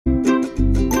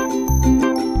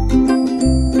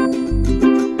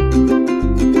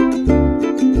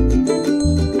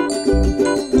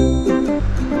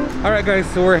Alright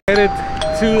guys, so we're headed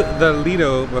to the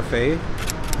Lido buffet.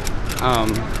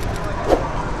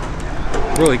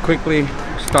 Really quickly,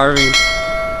 starving.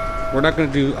 We're not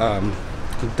gonna do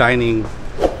dining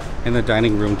in the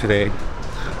dining room today.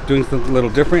 Doing something a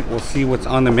little different. We'll see what's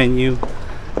on the menu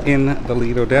in the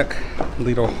Lido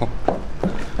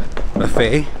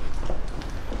buffet.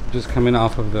 Just coming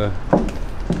off of the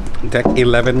deck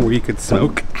 11 where you could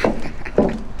smoke.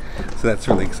 So that's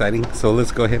really exciting. So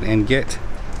let's go ahead and get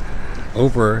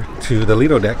over to the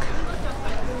Lido deck,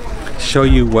 show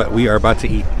you what we are about to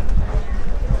eat.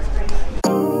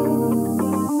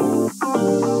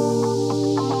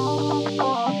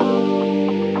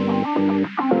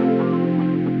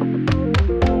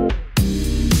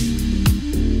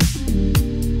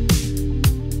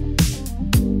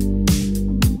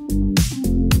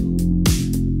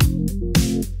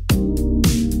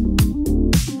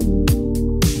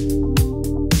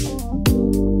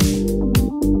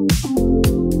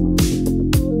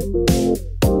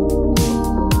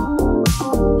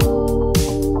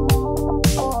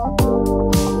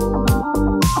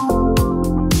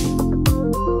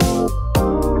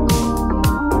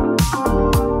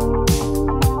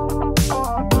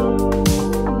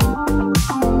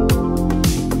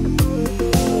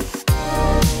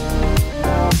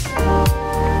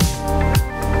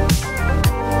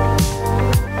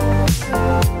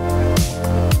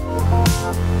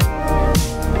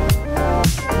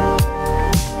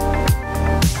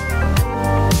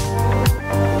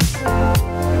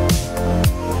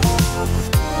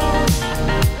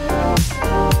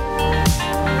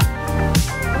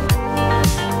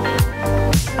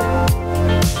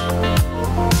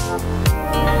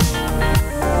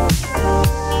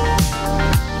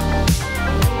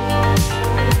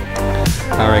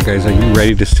 Alright guys, are you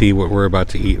ready to see what we're about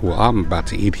to eat? Well, I'm about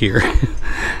to eat here.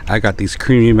 I got these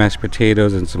creamy mashed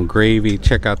potatoes and some gravy.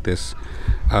 Check out this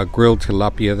grilled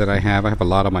tilapia that I have. I have a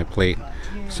lot on my plate.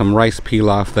 Some rice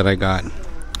pilaf that I got.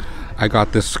 I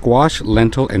got this squash,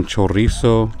 lentil, and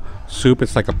chorizo soup.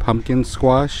 It's like a pumpkin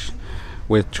squash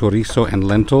with chorizo and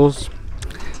lentils.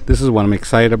 This is what I'm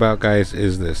excited about, guys,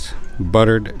 is this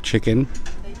buttered chicken.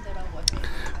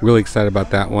 Really excited about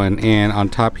that one. And on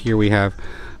top here we have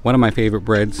one of my favorite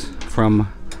breads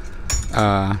from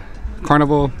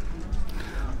Carnival.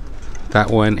 That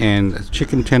one, and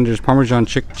chicken tenders, Parmesan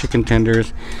chicken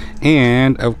tenders,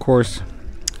 and of course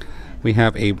we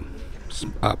have a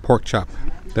pork chop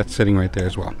that's sitting right there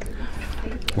as well.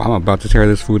 Wow, I'm about to tear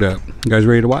this food up. You guys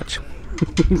ready to watch?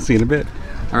 See you in a bit.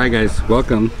 Alright guys,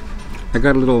 welcome. I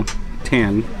got a little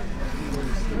tan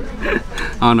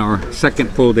on our second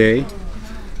full day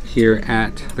here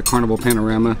at the Carnival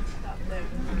Panorama.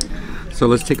 So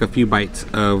let's take a few bites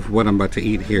of what I'm about to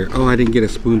eat here. Oh, I didn't get a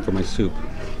spoon for my soup.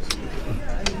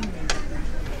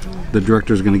 The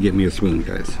director's gonna get me a spoon,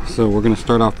 guys. So we're gonna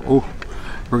start off,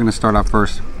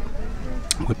 first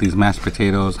with these mashed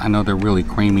potatoes. I know they're really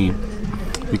creamy.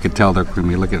 You can tell they're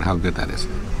creamy. Look at how good that is.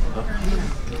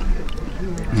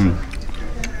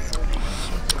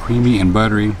 Creamy and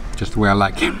buttery, just the way I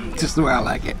like it. Just the way I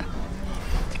like it.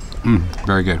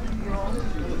 Very good.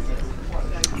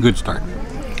 Good start.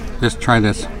 Let's try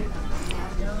this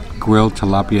grilled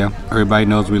tilapia. Everybody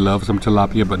knows we love some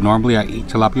tilapia, but normally I eat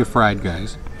tilapia fried,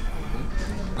 guys.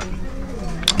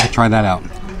 Let's try that out.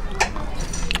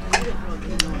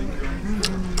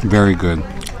 Very good.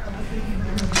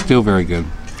 Still very good.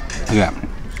 Yeah.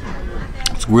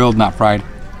 It's grilled, not fried.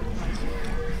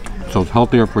 So it's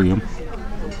healthier for you.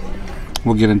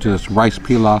 We'll get into this rice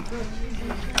pilaf.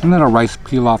 I'm not a rice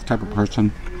pilaf type of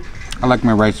person. I like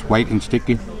my rice white and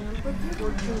sticky.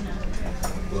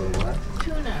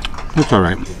 It's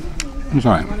alright. It's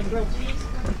alright.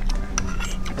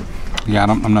 Yeah,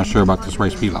 I'm not sure about this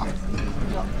rice pilaf.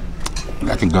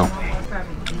 That can go.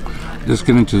 Let's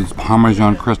get into this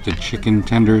Parmesan crusted chicken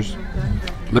tenders.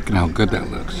 Look at how good that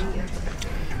looks.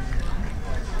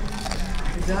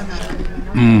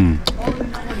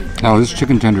 Oh, this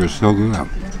chicken tender is so good.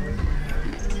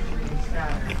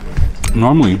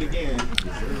 Normally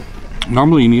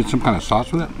you need some kind of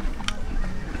sauce with it.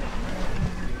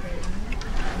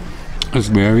 It's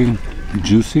very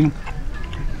juicy.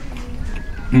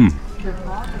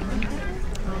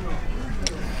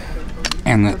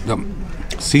 And the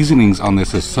seasonings on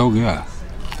this is so good.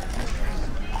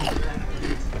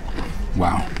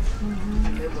 Wow.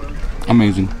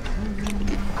 Amazing.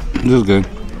 This is good.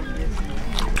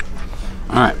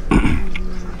 Alright.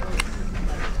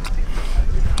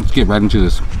 Let's get right into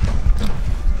this.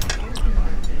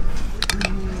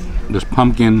 This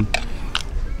pumpkin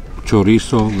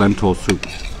chorizo lentil soup.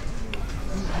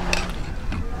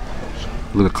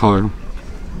 Look at the color.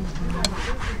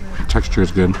 texture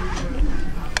is good.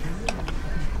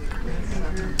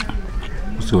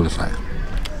 Let's see what it's like.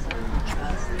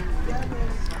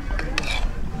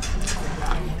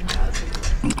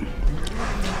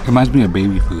 Reminds me of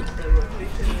baby food.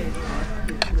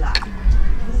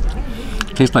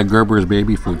 Tastes like Gerber's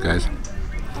baby food, guys.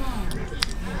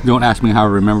 Don't ask me how to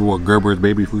remember what Gerber's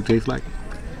baby food tastes like.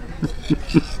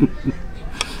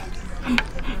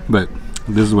 But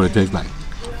this is what it tastes like.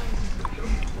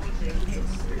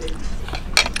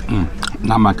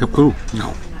 Not my cup. Ooh,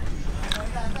 no.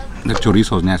 The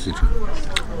chorizo is nasty too.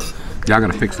 Y'all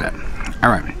gotta fix that.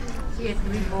 Alright.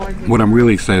 What I'm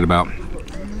really excited about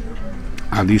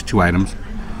are these two items.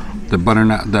 The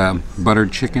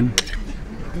buttered chicken,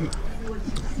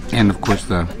 and of course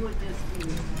the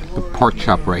pork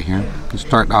chop right here. Let's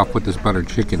start off with this buttered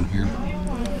chicken here.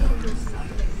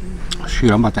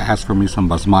 Shoot, I'm about to ask for me some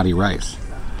basmati rice.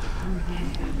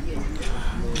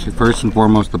 Okay, first and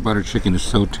foremost, the buttered chicken is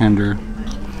so tender.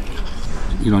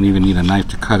 You don't even need a knife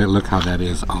to cut it. Look how that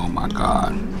is. Oh my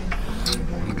God.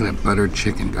 Look at that buttered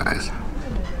chicken, guys.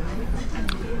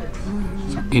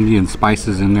 Some Indian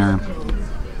spices in there.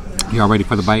 Y'all ready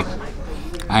for the bite?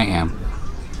 I am.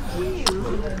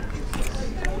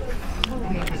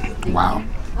 Wow.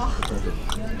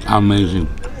 Amazing.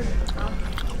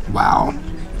 Wow.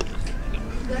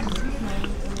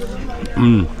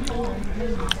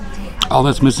 All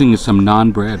that's missing is some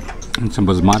naan bread and some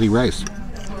basmati rice.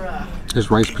 This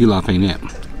rice pilaf ain't it.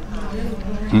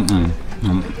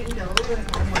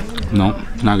 No,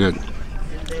 not good.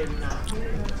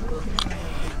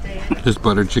 This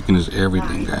buttered chicken is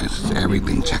everything, guys. It's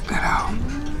everything. Check that out.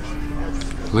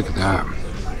 Look at that.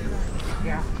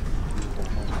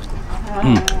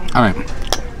 Alright.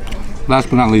 Last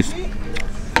but not least.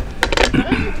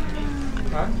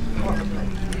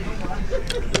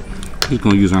 We're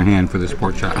going to use our hand for this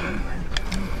pork chop.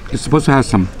 It's supposed to have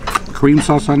some cream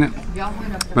sauce on it,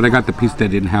 but I got the piece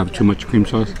that didn't have too much cream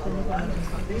sauce.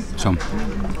 So,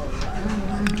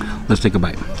 let's take a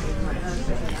bite.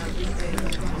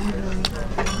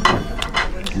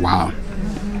 Wow.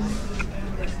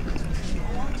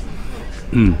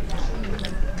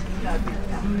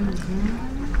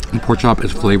 The pork chop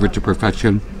is flavored to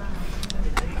perfection.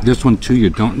 This one too, you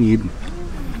don't need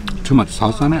too much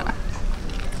sauce on it.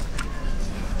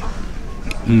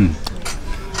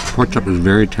 Pork chop is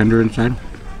very tender inside.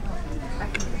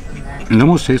 It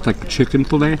almost tastes like chicken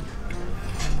fillet,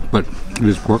 but it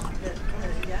is pork.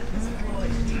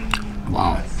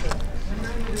 Wow.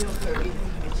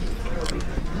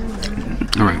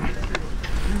 Alright.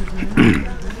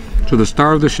 So the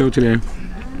star of the show today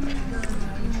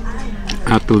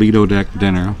at the Lido deck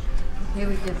dinner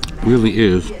really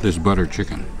is this buttered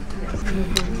chicken.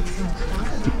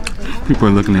 People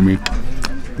are looking at me.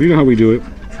 You know how we do it.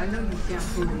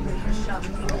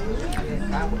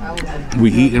 We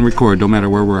eat and record no matter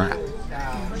where we're at.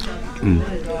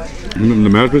 The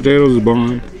mashed potatoes is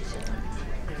bomb.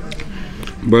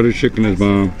 Buttered chicken is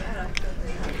bomb.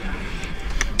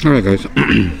 Alright guys,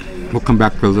 we'll come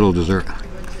back for a little dessert.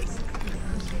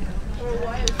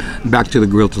 Back to the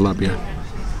grilled tilapia.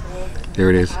 There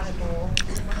it is.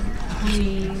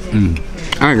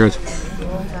 Alright guys,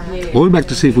 we'll be back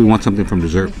to see if we want something from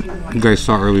dessert. You guys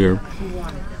saw earlier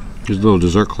this little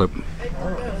dessert clip.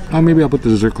 Oh, maybe I'll put the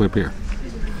dessert clip here.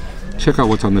 Check out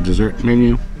what's on the dessert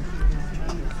menu,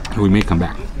 and we may come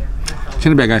back. See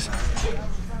you in a bit, guys.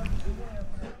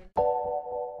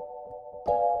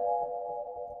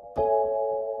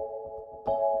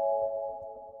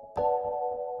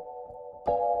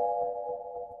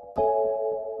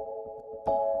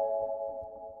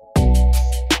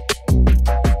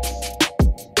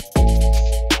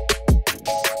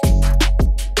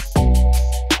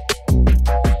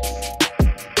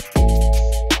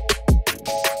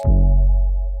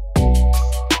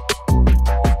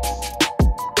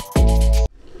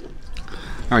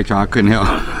 Alright y'all,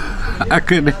 I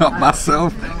couldn't help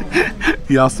myself.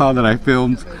 Y'all saw that I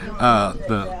filmed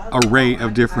the array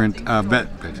of different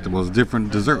vegetables,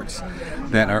 different desserts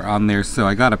that are on there. So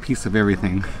I got a piece of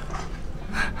everything.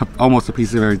 Almost a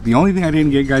piece of everything. The only thing I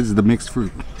didn't get, guys, is the mixed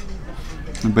fruit.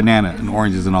 And banana and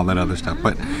oranges and all that other stuff.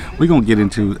 But we're going to get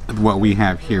into what we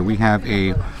have here. We have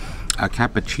a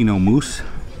cappuccino mousse.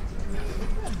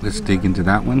 Let's dig into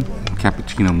that one.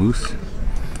 Cappuccino mousse.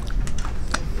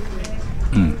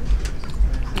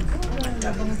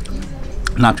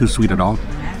 Not too sweet at all.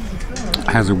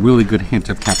 Has a really good hint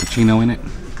of cappuccino in it.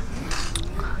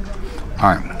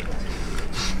 Alright,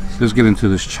 let's get into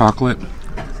this chocolate.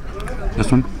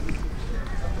 This one,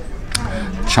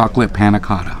 chocolate panna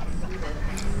cotta.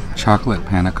 Chocolate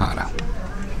panna cotta.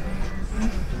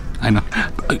 I know.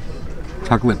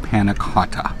 chocolate panna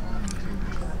cotta.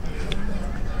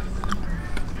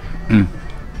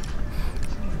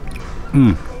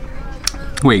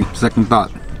 Wait, second thought.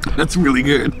 That's really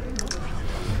good.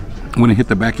 When it hit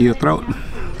the back of your throat,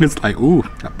 it's like, ooh,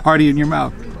 a party in your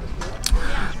mouth.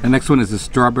 The next one is the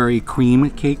strawberry cream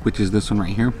cake, which is this one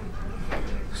right here.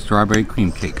 Strawberry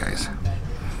cream cake, guys.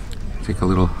 Take a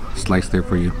little slice there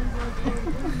for you.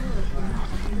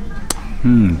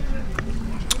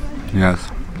 Yes,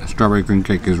 the strawberry cream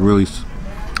cake is really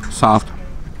soft,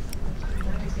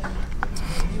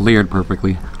 layered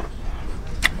perfectly.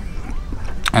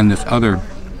 And this other,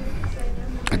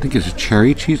 I think it's a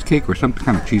cherry cheesecake or some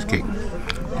kind of cheesecake.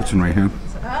 This one right here.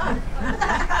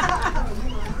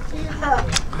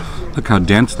 Look how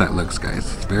dense that looks,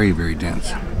 guys. It's very, very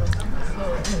dense.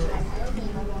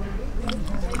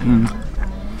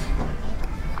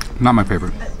 Not my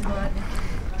favorite.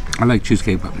 I like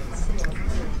cheesecake, but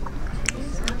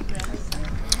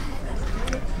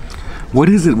what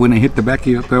is it when it hit the back of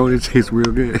your throat? It tastes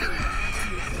real good.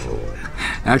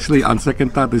 Actually, on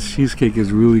second thought, this cheesecake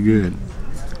is really good.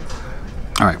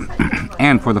 All right,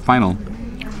 and for the final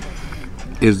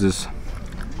is this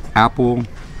apple.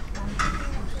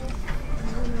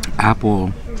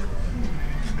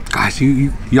 Guys,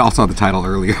 you all saw the title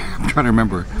earlier. I'm trying to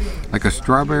remember, like a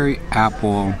strawberry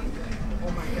apple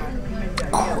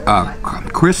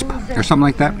crisp or something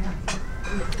like that.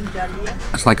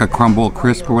 It's like a crumble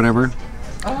crisp or whatever.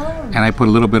 And I put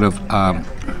a little bit of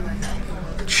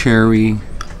cherry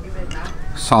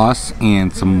sauce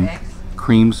and some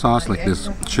cream sauce, like this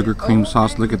sugar cream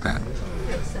sauce. Look at that.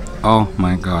 Oh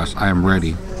my gosh, I am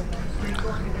ready.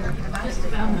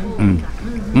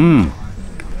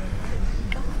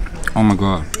 Oh my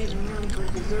god.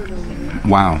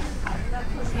 Wow.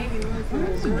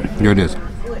 There it is.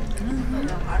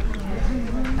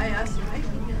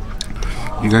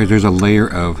 You guys, there's a layer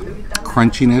of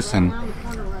crunchiness and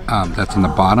that's in the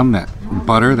bottom. That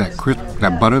butter that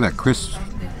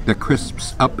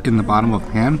crisps up in the bottom of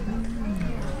the pan.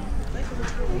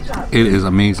 It is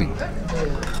amazing.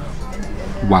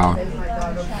 Wow.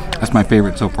 That's my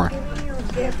favorite so far.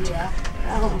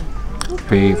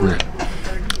 Favorite.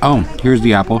 Oh, here's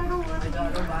the apple.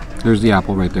 There's the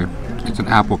apple right there. It's an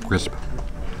apple crisp.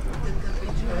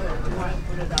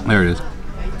 There it is.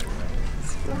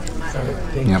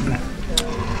 Yep.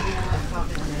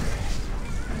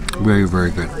 Very, very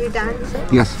good. You done?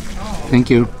 Yes. Thank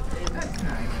you.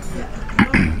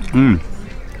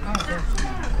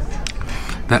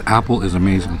 That apple is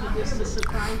amazing.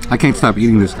 I can't stop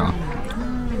eating this though.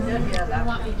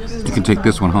 You can take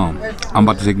this one home. I'm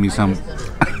about to take me some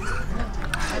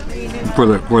for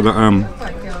the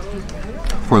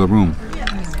room.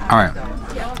 All right,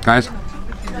 guys.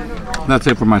 That's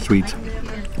it for my sweets.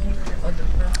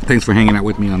 Thanks for hanging out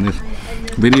with me on this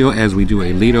video as we do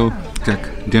a Lido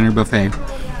dinner buffet.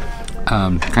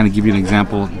 Kind of give you an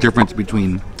example difference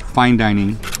between fine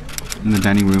dining in the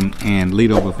dining room and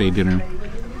Lido buffet dinner.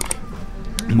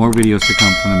 More videos to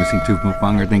come from the Missing Tooth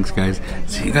Mukbanger. Thanks, guys.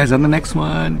 See you guys on the next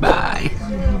one. Bye.